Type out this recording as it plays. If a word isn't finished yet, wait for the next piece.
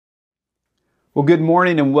Well, good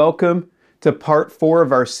morning and welcome to part 4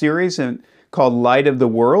 of our series called Light of the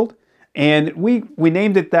World. And we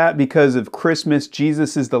named it that because of Christmas.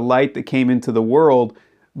 Jesus is the light that came into the world.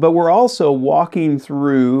 But we're also walking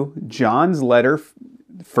through John's letter,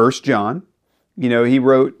 1 John. You know, he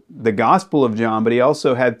wrote the Gospel of John, but he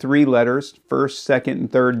also had 3 letters, 1st, 2nd, and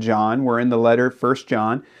 3rd John. We're in the letter 1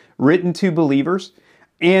 John, written to believers.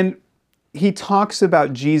 And he talks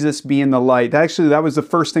about Jesus being the light. Actually, that was the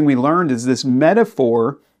first thing we learned, is this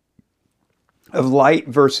metaphor of light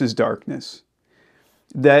versus darkness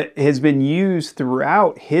that has been used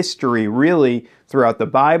throughout history, really throughout the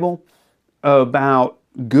Bible, about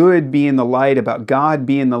good being the light, about God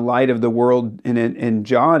being the light of the world. And in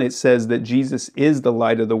John, it says that Jesus is the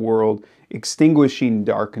light of the world, extinguishing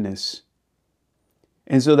darkness.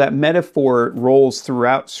 And so that metaphor rolls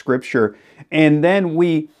throughout Scripture. And then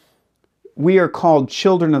we are called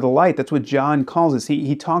children of the light. That's what John calls us.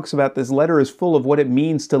 He talks about this letter is full of what it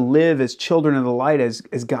means to live as children of the light, as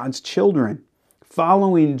God's children,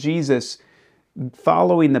 following Jesus,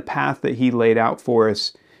 following the path that he laid out for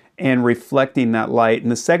us and reflecting that light.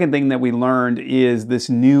 And the second thing that we learned is this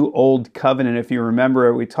new old covenant. If you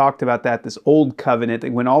remember, we talked about that, this old covenant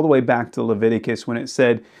that went all the way back to Leviticus when it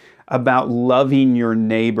said about loving your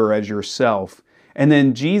neighbor as yourself. And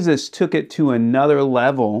then Jesus took it to another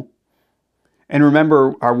level. And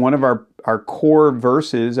remember, one of our core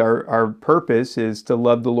verses, our purpose is to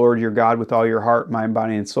love the Lord your God with all your heart, mind,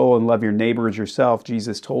 body, and soul, and love your neighbor as yourself.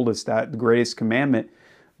 Jesus told us that, the greatest commandment.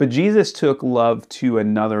 But Jesus took love to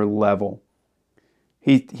another level.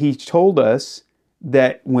 He told us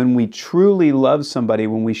that when we truly love somebody,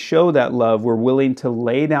 when we show that love, we're willing to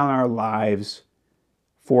lay down our lives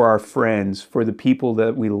for our friends, for the people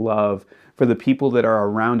that we love, for the people that are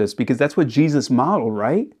around us, because that's what Jesus modeled,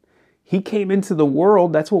 right? He came into the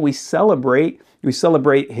world. That's what we celebrate. We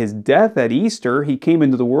celebrate his death at Easter. He came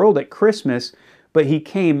into the world at Christmas, but he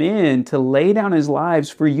came in to lay down his lives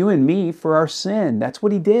for you and me for our sin. That's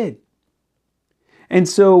what he did. And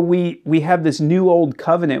so we have this new old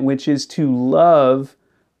covenant, which is to love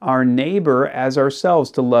our neighbor as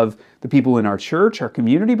ourselves, to love the people in our church, our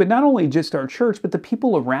community, but not only just our church, but the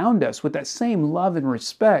people around us with that same love and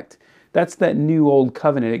respect. That's that new old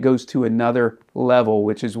covenant. It goes to another level,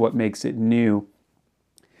 which is what makes it new.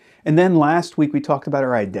 And then last week we talked about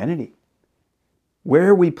our identity.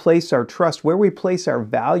 Where we place our trust, where we place our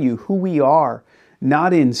value, who we are,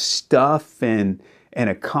 not in stuff and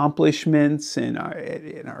accomplishments and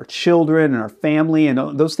our children and our family,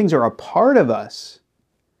 and those things are a part of us.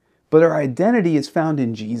 But our identity is found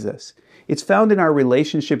in Jesus. It's found in our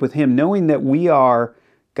relationship with him, knowing that we are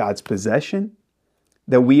God's possession,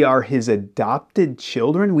 that we are his adopted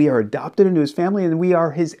children, we are adopted into his family, and we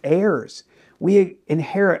are his heirs. We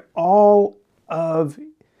inherit all of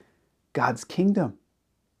God's kingdom.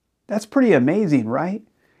 That's pretty amazing, right?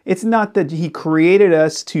 It's not that he created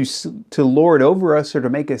us to lord over us or to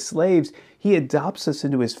make us slaves. He adopts us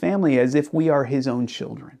into his family as if we are his own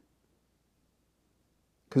children.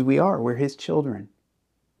 Because we're his children.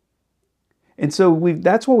 And so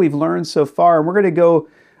that's what we've learned so far. And we're going to go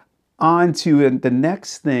on to the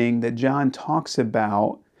next thing that John talks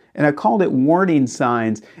about, and I called it warning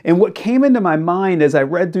signs. And what came into my mind as I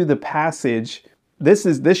read through the passage,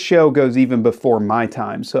 this show goes even before my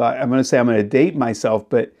time, so I'm going to say I'm going to date myself,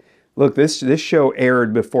 but look, this show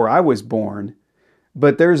aired before I was born,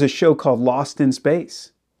 but there's a show called Lost in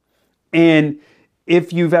Space. And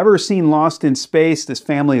if you've ever seen Lost in Space, this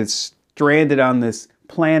family is stranded on this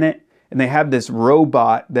planet, and they have this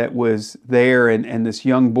robot that was there, and this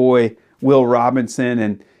young boy, Will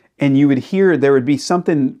Robinson, and you would hear there would be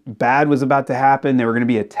something bad was about to happen. They were going to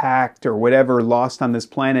be attacked or whatever, lost on this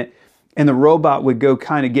planet. And the robot would go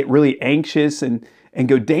kind of get really anxious and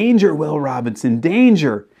go, "Danger, Will Robinson,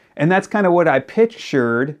 danger." And that's kind of what I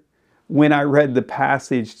pictured when I read the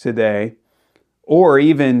passage today, or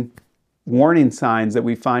even warning signs that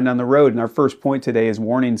we find on the road. And our first point today is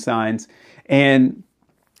warning signs. And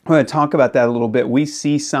I'm going to talk about that a little bit. We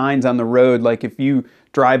see signs on the road, like if you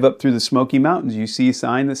drive up through the Smoky Mountains, you see a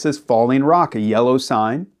sign that says falling rock, a yellow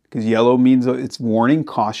sign, because yellow means it's warning,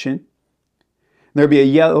 caution. There'll be a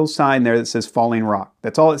yellow sign there that says falling rock.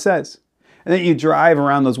 That's all it says. And then you drive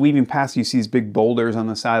around those weaving paths, you see these big boulders on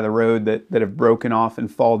the side of the road that have broken off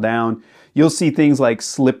and fall down. You'll see things like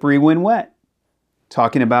slippery when wet,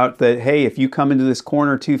 talking about that, hey, if you come into this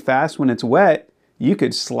corner too fast when it's wet, you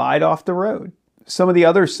could slide off the road. Some of the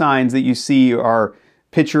other signs that you see are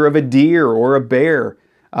picture of a deer or a bear.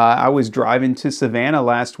 I was driving to Savannah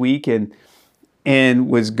last week and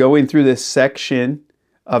was going through this section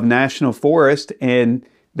of National Forest, and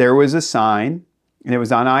there was a sign And it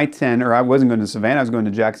was on I-10, or I wasn't going to Savannah, I was going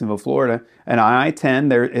to Jacksonville, Florida. And on I-10,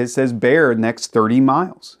 there it says bear next 30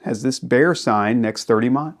 miles. Has this bear sign next 30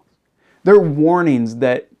 miles. There are warnings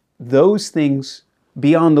that those things,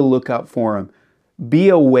 be on the lookout for them. Be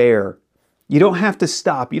aware. You don't have to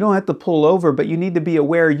stop. You don't have to pull over, but you need to be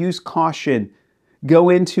aware. Use caution. Go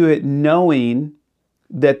into it knowing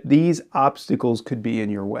that these obstacles could be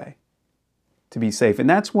in your way to be safe. And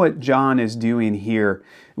that's what John is doing here.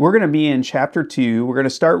 We're going to be in chapter 2. We're going to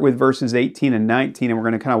start with verses 18 and 19, and we're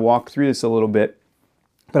going to kind of walk through this a little bit.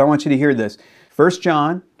 But I want you to hear this. 1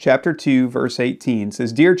 John chapter 2, verse 18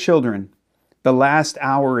 says, "Dear children, the last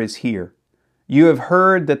hour is here. You have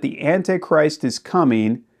heard that the Antichrist is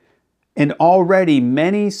coming, and already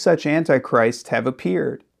many such Antichrists have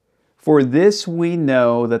appeared. For this we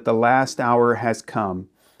know that the last hour has come.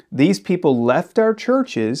 These people left our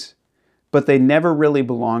churches, but they never really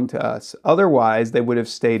belonged to us. Otherwise, they would have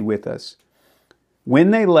stayed with us.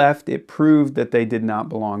 When they left, it proved that they did not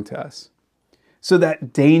belong to us." So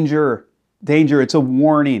that danger, it's a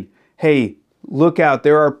warning. Hey, look out.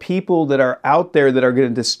 There are people that are out there that are going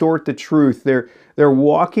to distort the truth. They're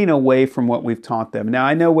walking away from what we've taught them. Now,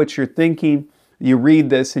 I know what you're thinking. You read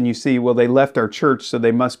this and you see, well, they left our church, so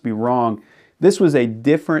they must be wrong. This was a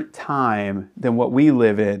different time than what we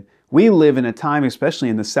live in. We live in a time, especially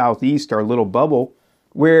in the Southeast, our little bubble,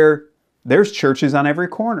 where there's churches on every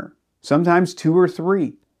corner, sometimes 2 or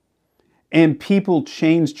 3. And people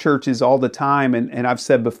change churches all the time. And I've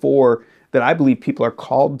said before that I believe people are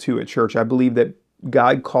called to a church. I believe that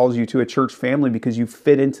God calls you to a church family because you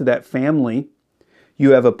fit into that family.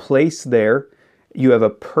 You have a place there. You have a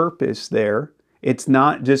purpose there. It's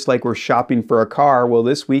not just like we're shopping for a car. Well,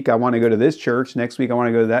 this week I want to go to this church. Next week I want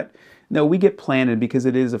to go to that. No, we get planted because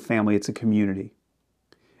it is a family. It's a community.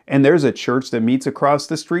 And there's a church that meets across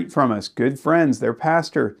the street from us. Good friends. Their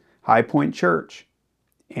pastor, High Point Church,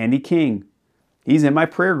 Andy King. He's in my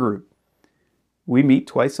prayer group. We meet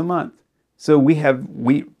twice a month. So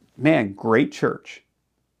man, great church.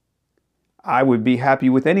 I would be happy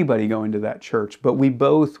with anybody going to that church, but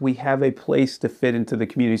we have a place to fit into the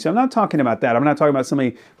community. So I'm not talking about that. I'm not talking about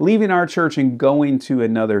somebody leaving our church and going to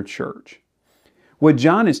another church. What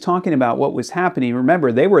John is talking about, what was happening, remember,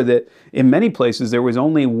 in many places there was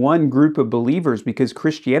only one group of believers because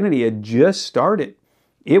Christianity had just started.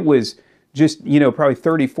 It was just, probably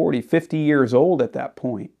 30, 40, 50 years old at that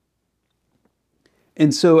point.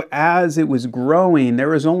 And so as it was growing, there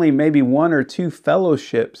was only maybe 1 or 2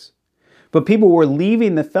 fellowships. But people were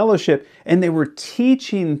leaving the fellowship and they were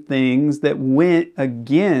teaching things that went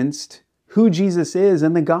against who Jesus is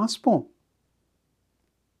and the gospel.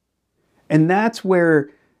 And that's what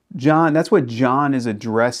John is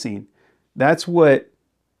addressing. That's what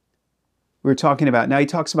we're talking about. Now he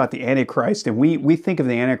talks about the Antichrist, and we think of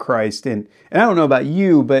the Antichrist, and I don't know about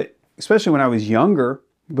you, but especially when I was younger,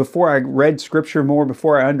 before I read scripture more,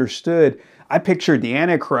 before I understood, I pictured the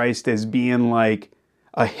Antichrist as being like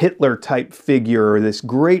a Hitler type figure, or this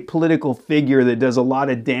great political figure that does a lot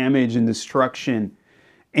of damage and destruction.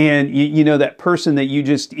 And you know, that person that you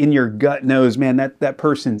just in your gut knows, man, that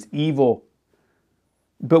person's evil.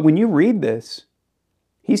 But when you read this,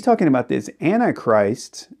 he's talking about this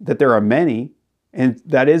Antichrist, that there are many, and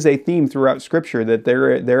that is a theme throughout Scripture, that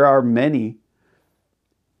there are many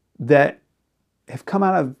that have come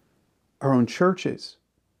out of our own churches,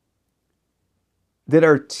 that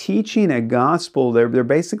are teaching a gospel. They're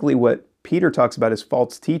basically what Peter talks about as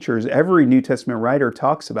false teachers. Every New Testament writer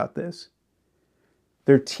talks about this.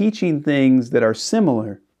 They're teaching things that are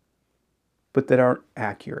similar, but that aren't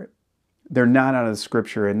accurate. They're not out of the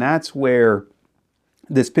Scripture. And that's where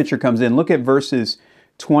this picture comes in. Look at verses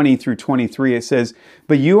 20 through 23. It says,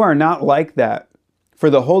 "But you are not like that, for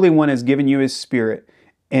the Holy One has given you His Spirit,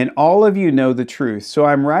 and all of you know the truth. So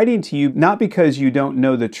I'm writing to you not because you don't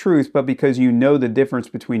know the truth, but because you know the difference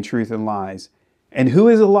between truth and lies. And who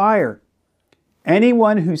is a liar?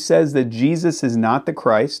 Anyone who says that Jesus is not the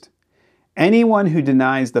Christ. Anyone who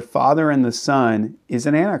denies the Father and the Son is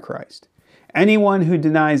an Antichrist. Anyone who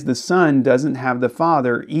denies the Son doesn't have the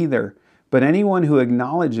Father either, but anyone who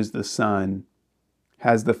acknowledges the Son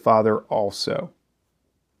has the Father also."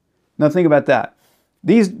 Now think about that.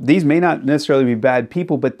 These may not necessarily be bad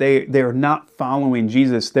people, but they're not following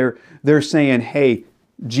Jesus. They're saying, hey,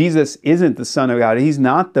 Jesus isn't the Son of God. He's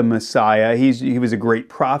not the Messiah. He was a great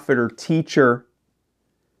prophet or teacher,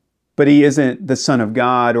 but he isn't the Son of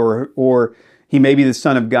God, or he may be the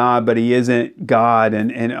Son of God, but he isn't God,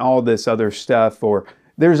 and all this other stuff. Or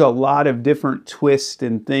there's a lot of different twists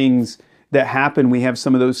and things that happen. We have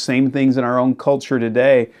some of those same things in our own culture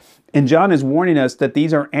today. And John is warning us that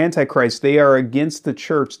these are antichrists. They are against the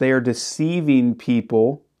church. They are deceiving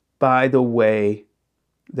people by the way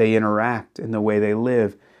they interact and the way they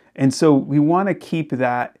live. And so we want to keep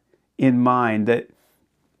that in mind, that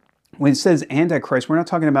when it says antichrist, we're not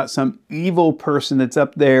talking about some evil person that's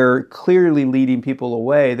up there clearly leading people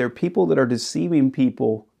away. They're people that are deceiving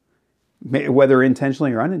people, whether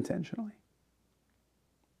intentionally or unintentionally.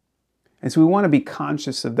 And so we want to be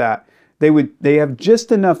conscious of that. They have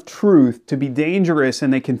just enough truth to be dangerous,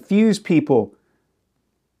 and they confuse people.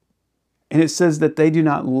 And it says that they do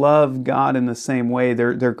not love God in the same way.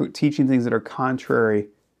 They're teaching things that are contrary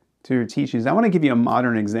to your teachings. I want to give you a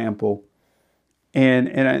modern example.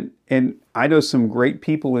 And I know some great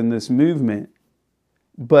people in this movement,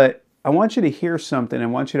 but I want you to hear something. I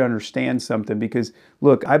want you to understand something, because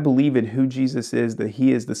look, I believe in who Jesus is, that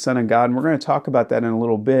He is the Son of God. And we're going to talk about that in a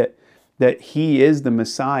little bit, that He is the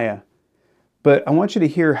Messiah. But I want you to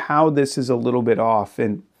hear how this is a little bit off.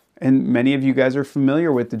 And many of you guys are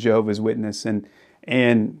familiar with the Jehovah's Witness. And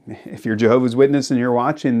if you're Jehovah's Witness and you're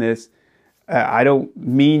watching this, I don't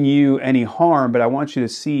mean you any harm, but I want you to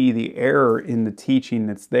see the error in the teaching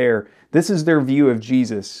that's there. This is their view of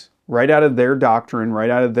Jesus, right out of their doctrine,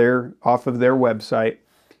 right out of off of their website. It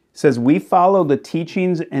says, we follow the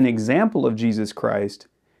teachings and example of Jesus Christ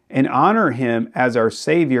and honor Him as our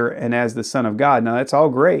Savior and as the Son of God. Now, that's all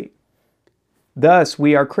great. Thus,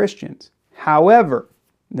 we are Christians. However,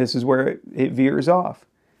 this is where it veers off.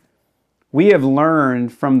 We have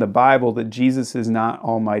learned from the Bible that Jesus is not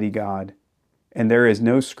Almighty God, and there is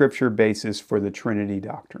no scripture basis for the Trinity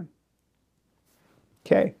doctrine.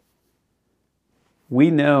 Okay. We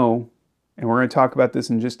know, and we're going to talk about this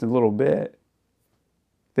in just a little bit,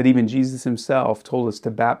 that even Jesus Himself told us to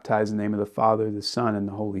baptize in the name of the Father, the Son, and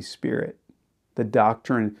the Holy Spirit. The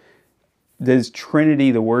doctrine, does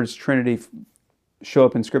Trinity, the words Trinity, show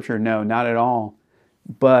up in Scripture? No, not at all.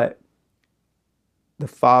 But the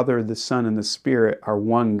Father, the Son, and the Spirit are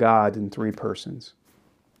one God in three persons.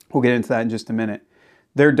 We'll get into that in just a minute.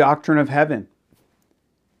 Their doctrine of heaven.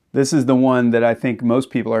 This is the one that I think most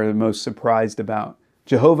people are the most surprised about.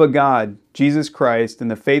 Jehovah God, Jesus Christ,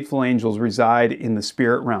 and the faithful angels reside in the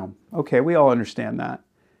spirit realm. Okay, we all understand that.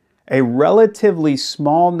 A relatively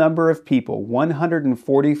small number of people,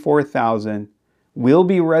 144,000, will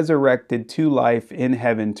be resurrected to life in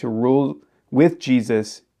heaven to rule with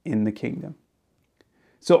Jesus in the kingdom.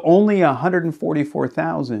 So only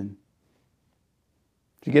 144,000.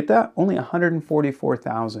 Did you get that? Only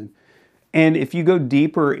 144,000. And if you go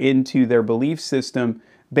deeper into their belief system,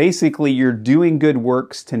 basically you're doing good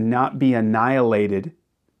works to not be annihilated,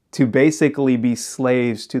 to basically be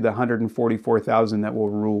slaves to the 144,000 that will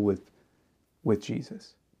rule with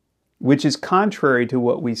Jesus, which is contrary to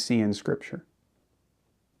what we see in Scripture.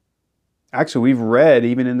 Actually, we've read,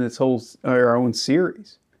 even in this our own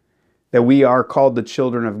series, that we are called the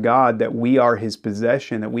children of God, that we are His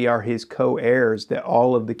possession, that we are His co-heirs, that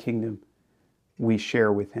all of the kingdom we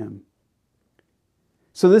share with Him.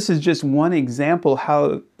 So this is just one example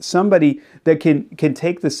how somebody that can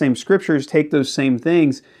take the same scriptures, take those same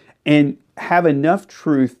things, and have enough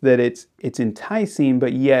truth that it's enticing,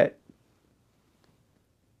 but yet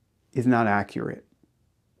is not accurate.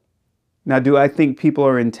 Now, do I think people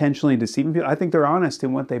are intentionally deceiving people? I think they're honest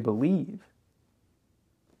in what they believe.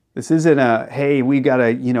 This isn't hey, we got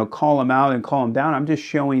to, call them out and call them down. I'm just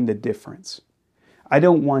showing the difference. I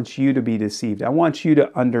don't want you to be deceived. I want you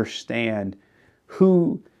to understand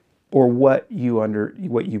who or what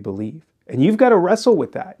you believe. And you've got to wrestle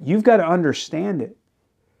with that. You've got to understand it.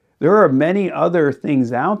 There are many other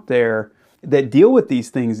things out there that deal with these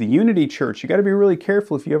things. The Unity Church, you got to be really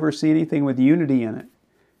careful if you ever see anything with unity in it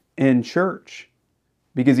in church.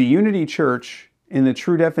 Because the Unity Church, in the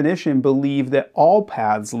true definition, believe that all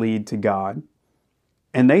paths lead to God,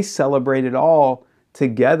 and they celebrate it all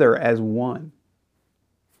together as one.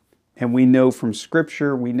 And we know from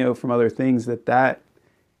Scripture, we know from other things that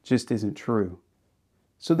just isn't true.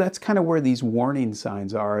 So that's kind of where these warning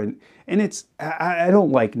signs are. And I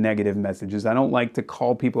don't like negative messages. I don't like to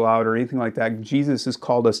call people out or anything like that. Jesus has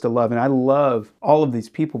called us to love. And I love all of these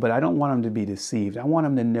people, but I don't want them to be deceived. I want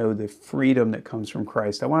them to know the freedom that comes from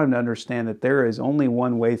Christ. I want them to understand that there is only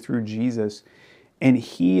one way through Jesus. And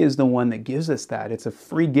He is the one that gives us that. It's a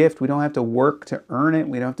free gift. We don't have to work to earn it.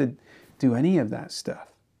 We don't have to do any of that stuff.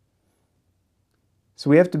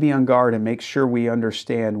 So we have to be on guard and make sure we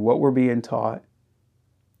understand what we're being taught,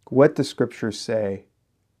 what the Scriptures say,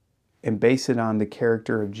 and base it on the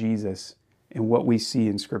character of Jesus and what we see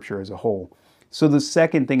in Scripture as a whole. So the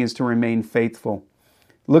second thing is to remain faithful.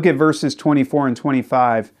 Look at verses 24 and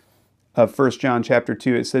 25. of 1 John chapter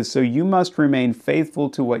 2. It says, "So you must remain faithful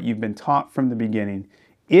to what you've been taught from the beginning.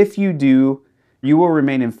 If you do, you will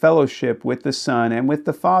remain in fellowship with the Son and with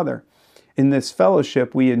the Father. In this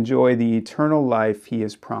fellowship, we enjoy the eternal life He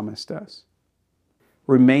has promised us."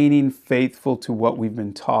 Remaining faithful to what we've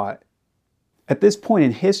been taught. At this point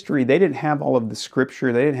in history, they didn't have all of the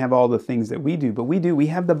scripture. They didn't have all the things that we do, but we do. We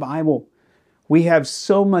have the Bible. We have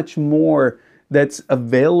so much more that's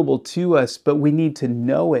available to us, but we need to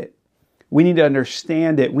know it. We need to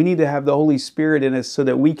understand it. We need to have the Holy Spirit in us so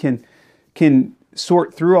that we can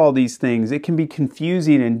sort through all these things. It can be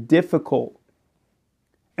confusing and difficult.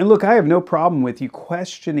 And look, I have no problem with you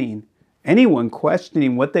questioning, anyone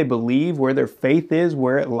questioning what they believe, where their faith is,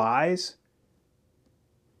 where it lies.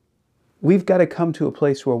 We've got to come to a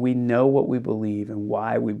place where we know what we believe and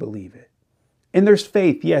why we believe it. And there's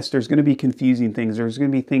faith. Yes, there's going to be confusing things. There's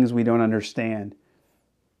going to be things we don't understand.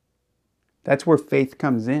 That's where faith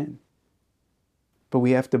comes in. But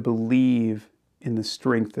we have to believe in the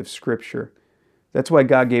strength of Scripture. That's why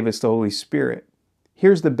God gave us the Holy Spirit.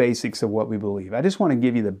 Here's the basics of what we believe. I just want to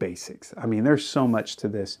give you the basics. I mean, there's so much to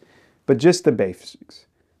this, but just the basics.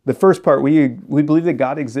 The first part, we believe that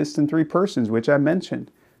God exists in three persons, which I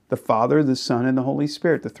mentioned. The Father, the Son, and the Holy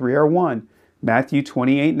Spirit. The three are one. Matthew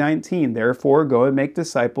 28:19. "Therefore, go and make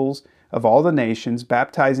disciples of all the nations,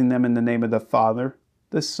 baptizing them in the name of the Father,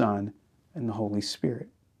 the Son, and the Holy Spirit."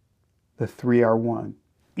 The three are one.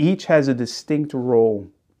 Each has a distinct role.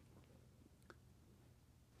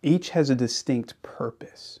 Each has a distinct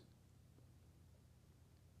purpose.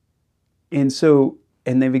 And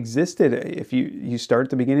they've existed. If you start at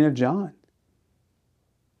the beginning of John,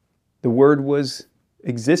 the Word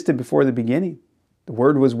existed before the beginning. The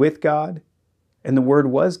Word was with God, and the Word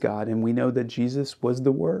was God, and we know that Jesus was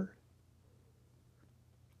the Word.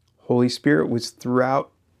 Holy Spirit was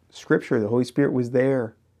throughout Scripture. The Holy Spirit was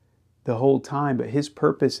there the whole time, but His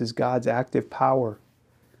purpose is God's active power.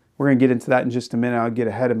 We're going to get into that in just a minute. I'll get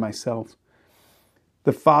ahead of myself.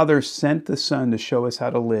 The Father sent the Son to show us how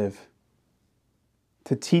to live,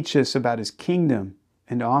 to teach us about His kingdom,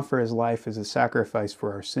 and to offer His life as a sacrifice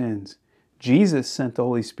for our sins. Jesus sent the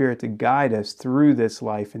Holy Spirit to guide us through this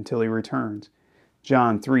life until He returns.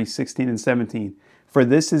 John 3:16 and 17. "For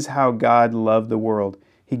this is how God loved the world.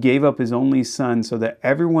 He gave up His only Son so that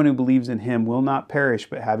everyone who believes in Him will not perish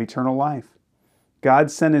but have eternal life. God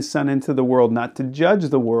sent His Son into the world not to judge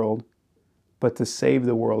the world, but to save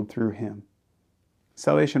the world through Him."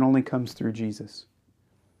 Salvation only comes through Jesus.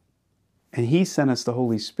 And He sent us the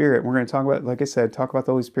Holy Spirit. We're going to talk about, like I said, talk about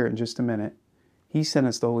the Holy Spirit in just a minute. He sent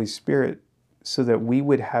us the Holy Spirit so that we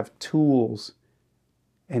would have tools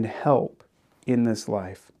and help in this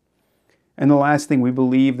life. And the last thing, we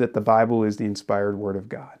believe that the Bible is the inspired Word of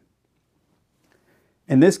God.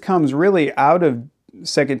 And this comes really out of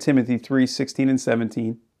 2 Timothy 3:16 and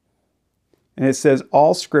 17. And it says,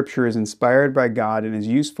 "All Scripture is inspired by God and is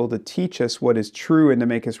useful to teach us what is true and to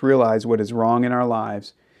make us realize what is wrong in our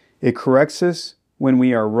lives. It corrects us when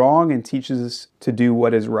we are wrong and teaches us to do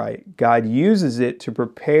what is right. God uses it to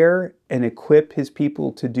prepare and equip His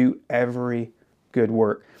people to do every good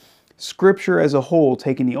work." Scripture as a whole,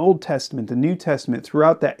 taking the Old Testament, the New Testament,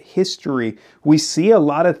 throughout that history, we see a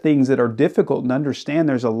lot of things that are difficult to understand.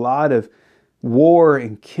 There's a lot of war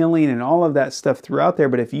and killing and all of that stuff throughout there.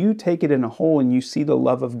 But if you take it in a whole and you see the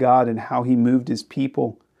love of God and how He moved His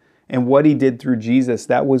people and what He did through Jesus,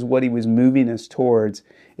 that was what He was moving us towards,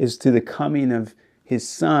 is to the coming of His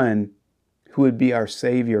Son, who would be our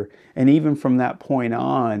Savior. And even from that point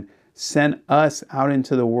on, sent us out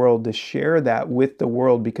into the world to share that with the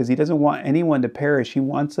world, because He doesn't want anyone to perish. He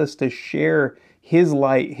wants us to share His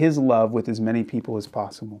light, His love with as many people as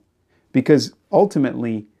possible. Because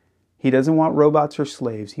ultimately, He doesn't want robots or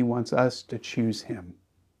slaves. He wants us to choose Him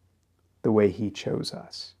the way He chose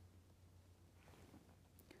us.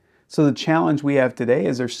 So the challenge we have today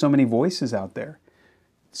is there's so many voices out there.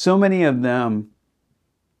 So many of them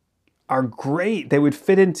are great. They would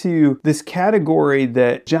fit into this category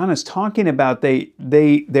that John is talking about. They're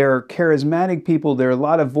charismatic people. There are a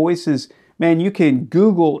lot of voices. Man, you can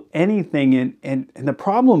Google anything, and the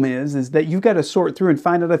problem is that you've got to sort through and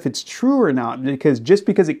find out if it's true or not, because just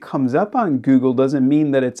because it comes up on Google doesn't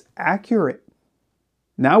mean that it's accurate.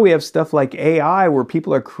 Now we have stuff like AI where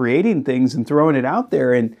people are creating things and throwing it out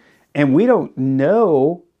there, and we don't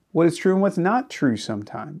know what is true and what's not true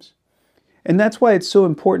sometimes. And that's why it's so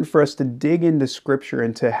important for us to dig into Scripture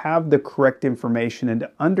and to have the correct information and to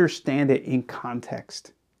understand it in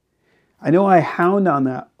context. I know I hound on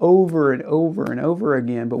that over and over and over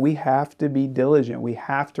again, but we have to be diligent. We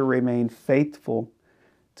have to remain faithful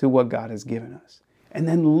to what God has given us and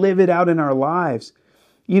then live it out in our lives.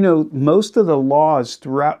 You know, most of the laws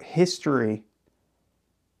throughout history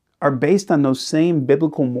are based on those same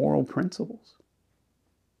biblical moral principles.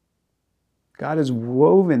 God has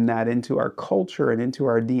woven that into our culture and into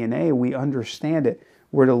our DNA. We understand it.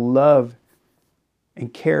 We're to love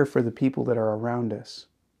and care for the people that are around us.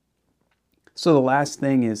 So the last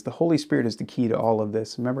thing is the Holy Spirit is the key to all of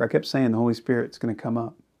this. Remember, I kept saying the Holy Spirit's going to come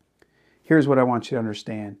up. Here's what I want you to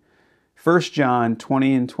understand. 1 John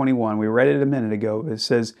 20 and 21, we read it a minute ago. It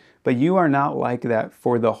says, "But you are not like that,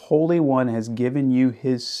 for the Holy One has given you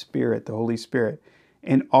His Spirit," the Holy Spirit,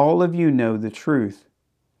 "and all of you know the truth.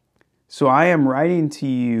 So I am writing to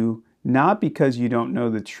you not because you don't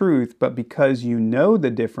know the truth, but because you know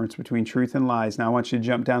the difference between truth and lies." Now I want you to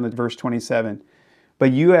jump down to verse 27.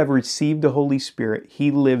 "But you have received the Holy Spirit.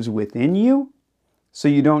 He lives within you, so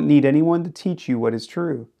you don't need anyone to teach you what is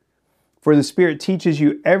true. For the Spirit teaches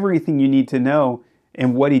you everything you need to know,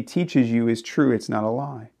 and what He teaches you is true. It's not a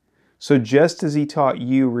lie. So just as He taught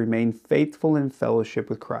you, remain faithful in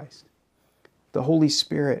fellowship with Christ." The Holy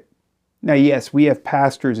Spirit. Now, yes, we have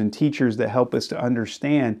pastors and teachers that help us to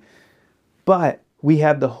understand, but we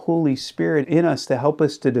have the Holy Spirit in us to help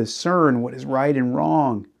us to discern what is right and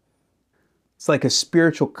wrong. It's like a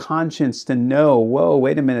spiritual conscience to know, whoa,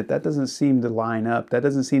 wait a minute, that doesn't seem to line up. That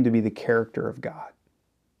doesn't seem to be the character of God.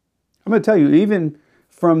 I'm going to tell you, even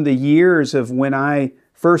from the years of when I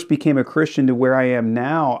first became a Christian to where I am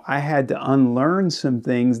now, I had to unlearn some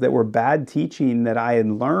things that were bad teaching that I had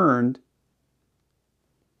learned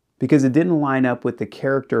because it didn't line up with the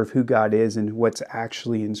character of who God is and what's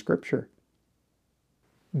actually in Scripture.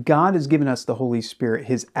 God has given us the Holy Spirit,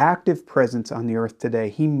 His active presence on the earth today.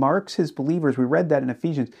 He marks His believers. We read that in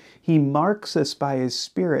Ephesians. He marks us by His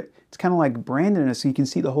Spirit. It's kind of like branding us so you can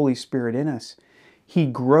see the Holy Spirit in us. He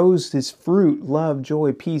grows His fruit, love,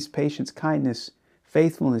 joy, peace, patience, kindness,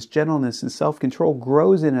 faithfulness, gentleness, and self-control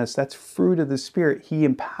grows in us. That's fruit of the Spirit. He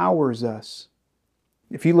empowers us.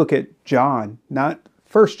 If you look at John, not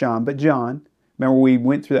 1 John, but John. Remember, we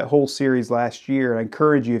went through that whole series last year. I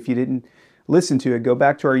encourage you, if you didn't listen to it, go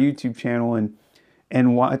back to our YouTube channel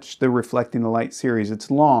and watch the Reflecting the Light series. It's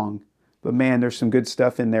long, but man, there's some good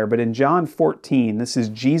stuff in there. But in John 14, this is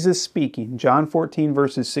Jesus speaking. John 14,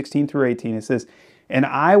 verses 16 through 18, it says, "And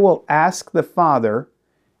I will ask the Father,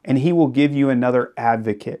 and He will give you another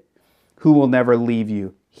advocate who will never leave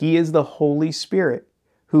you. He is the Holy Spirit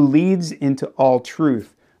who leads into all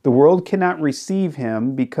truth. The world cannot receive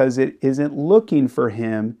Him because it isn't looking for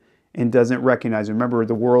Him and doesn't recognize Him." Remember,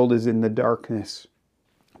 the world is in the darkness.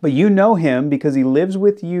 "But you know Him because He lives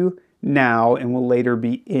with you now and will later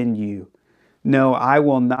be in you. No, I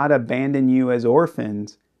will not abandon you as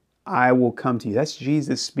orphans. I will come to you." That's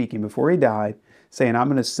Jesus speaking before He died, saying, "I'm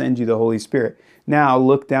going to send you the Holy Spirit." Now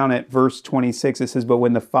look down at verse 26. It says, "But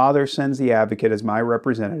when the Father sends the advocate as my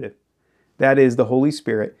representative, that is the Holy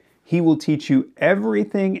Spirit, He will teach you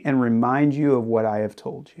everything and remind you of what I have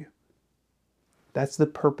told you." That's the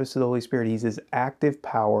purpose of the Holy Spirit. He's His active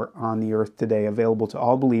power on the earth today, available to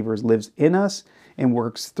all believers, lives in us and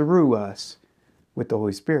works through us with the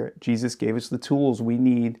Holy Spirit. Jesus gave us the tools we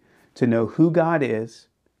need to know who God is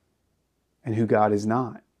and who God is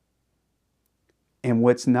not, and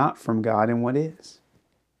what's not from God and what is.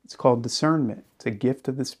 It's called discernment. It's a gift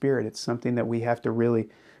of the Spirit. It's something that we have to really...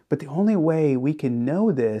 But the only way we can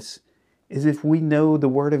know this is if we know the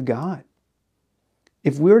Word of God.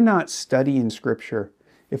 If we're not studying Scripture,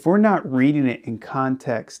 if we're not reading it in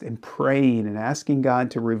context and praying and asking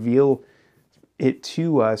God to reveal it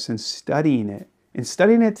to us and studying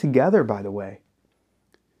it together, by the way.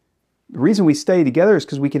 The reason we study together is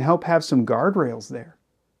because we can help have some guardrails there.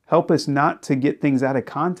 Help us not to get things out of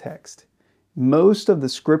context. Most of the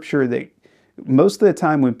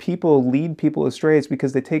time when people lead people astray, it's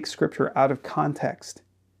because they take Scripture out of context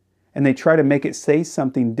and they try to make it say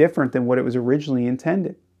something different than what it was originally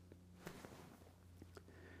intended.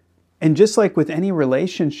 And just like with any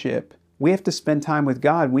relationship, we have to spend time with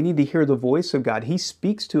God. We need to hear the voice of God. He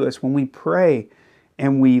speaks to us when we pray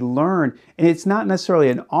and we learn. And it's not necessarily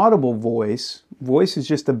an audible voice. Voice is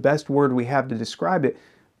just the best word we have to describe it.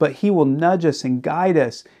 But He will nudge us and guide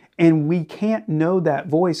us. And we can't know that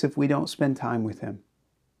voice if we don't spend time with Him.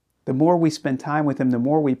 The more we spend time with Him, the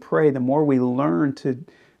more we pray, the more we learn to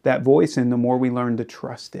that voice and the more we learn to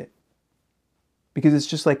trust it. Because it's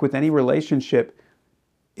just like with any relationship,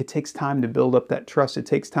 it takes time to build up that trust. It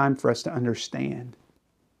takes time for us to understand.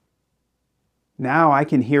 Now I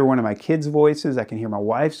can hear one of my kids' voices. I can hear my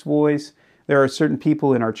wife's voice. There are certain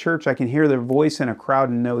people in our church, I can hear their voice in a crowd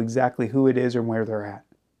and know exactly who it is or where they're at.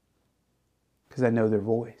 Because I know their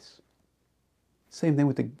voice. Same thing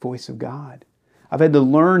with the voice of God. I've had to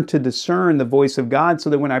learn to discern the voice of God so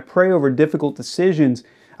that when I pray over difficult decisions,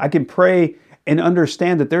 I can pray and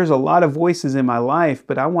understand that there's a lot of voices in my life,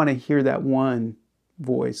 but I want to hear that one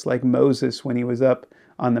voice, like Moses when he was up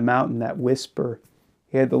on the mountain, that whisper.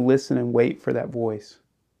 He had to listen and wait for that voice.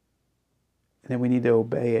 And then we need to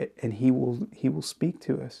obey it, and He will speak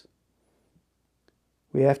to us.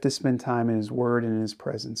 We have to spend time in His Word and in His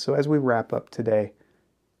presence. So as we wrap up today,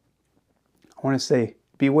 I want to say,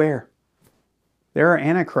 beware. There are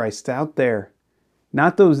antichrists out there.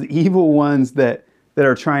 Not those evil ones that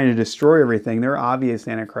are trying to destroy everything. They're obvious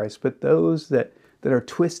antichrists, but those that are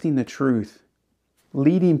twisting the truth,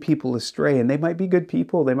 leading people astray. And they might be good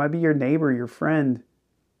people. They might be your neighbor, your friend.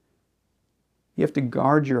 You have to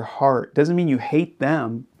guard your heart. Doesn't mean you hate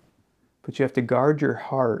them, but you have to guard your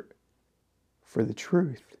heart for the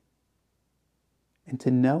truth and to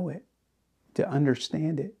know it, to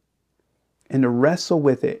understand it, and to wrestle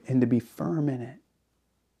with it and to be firm in it.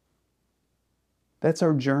 That's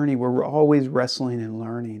our journey where we're always wrestling and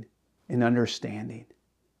learning and understanding.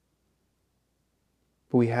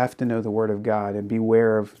 But we have to know the Word of God and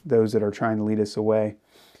beware of those that are trying to lead us away.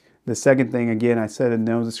 The second thing, again, I said,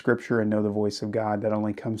 know the Scripture and know the voice of God. That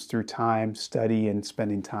only comes through time, study, and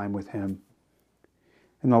spending time with Him.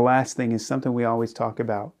 And the last thing is something we always talk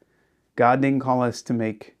about. God didn't call us to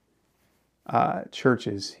make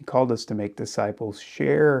churches. He called us to make disciples.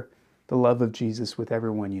 Share the love of Jesus with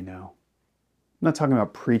everyone you know. I'm not talking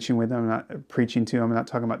about preaching with them. I'm not preaching to them. I'm not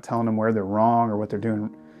talking about telling them where they're wrong or what they're doing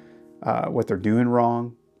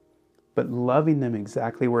wrong. But loving them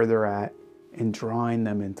exactly where they're at and drawing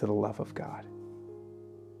them into the love of God.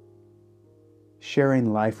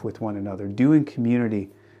 Sharing life with one another, doing community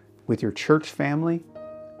with your church family,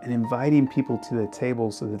 and inviting people to the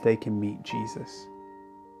table so that they can meet Jesus.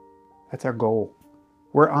 That's our goal.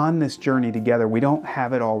 We're on this journey together. We don't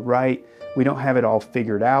have it all right. We don't have it all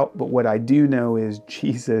figured out. But what I do know is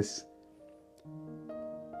Jesus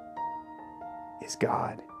is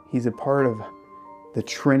God. He's a part of the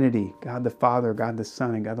Trinity, God the Father, God the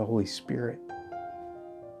Son, and God the Holy Spirit.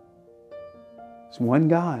 It's one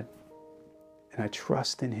God, and I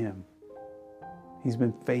trust in Him. He's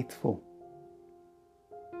been faithful.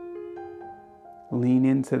 Lean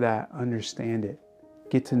into that, understand it.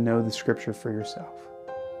 Get to know the Scripture for yourself.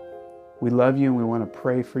 We love you and we want to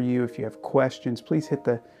pray for you. If you have questions, please hit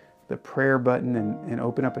the prayer button and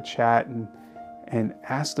open up a chat and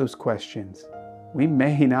ask those questions. We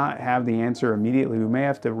may not have the answer immediately. We may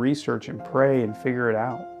have to research and pray and figure it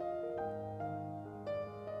out.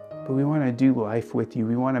 But we want to do life with you.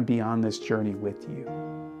 We want to be on this journey with you.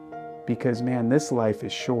 Because, man, this life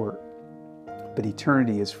is short, but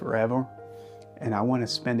eternity is forever. And I want to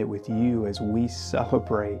spend it with you as we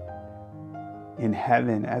celebrate in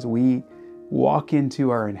heaven, as we walk into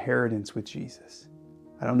our inheritance with Jesus.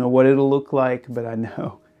 I don't know what it'll look like, but I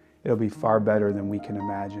know it'll be far better than we can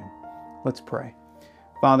imagine. Let's pray.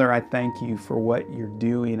 Father, I thank you for what you're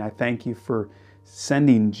doing. I thank you for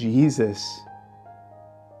sending Jesus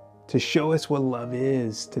to show us what love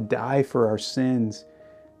is, to die for our sins,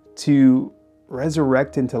 to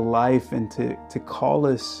resurrect into life, and to call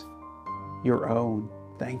us your own.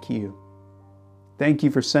 Thank you. Thank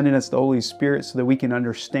you for sending us the Holy Spirit so that we can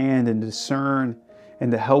understand and discern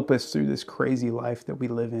and to help us through this crazy life that we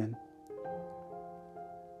live in.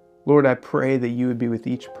 Lord, I pray that you would be with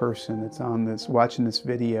each person that's watching this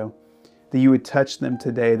video, that you would touch them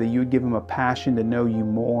today, that you would give them a passion to know you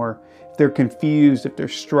more. If they're confused, if they're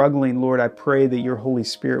struggling, Lord, I pray that your Holy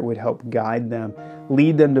Spirit would help guide them,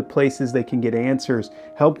 lead them to places they can get answers,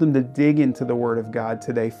 help them to dig into the Word of God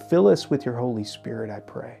today. Fill us with your Holy Spirit, I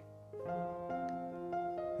pray.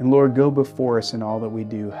 And Lord, go before us in all that we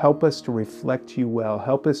do. Help us to reflect you well.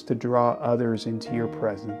 Help us to draw others into your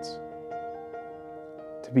presence,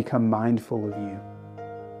 to become mindful of you.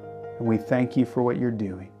 And we thank you for what you're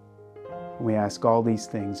doing. And we ask all these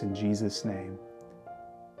things in Jesus' name.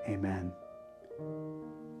 Amen.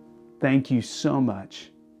 Thank you so much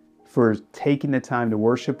for taking the time to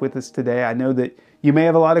worship with us today. I know that you may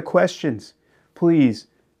have a lot of questions. Please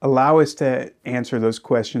allow us to answer those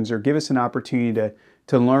questions or give us an opportunity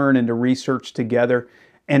to learn and to research together.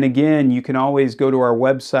 And again, you can always go to our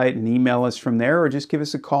website and email us from there, or just give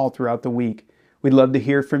us a call throughout the week. We'd love to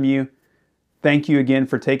hear from you. Thank you again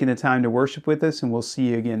for taking the time to worship with us, and we'll see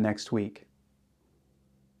you again next week.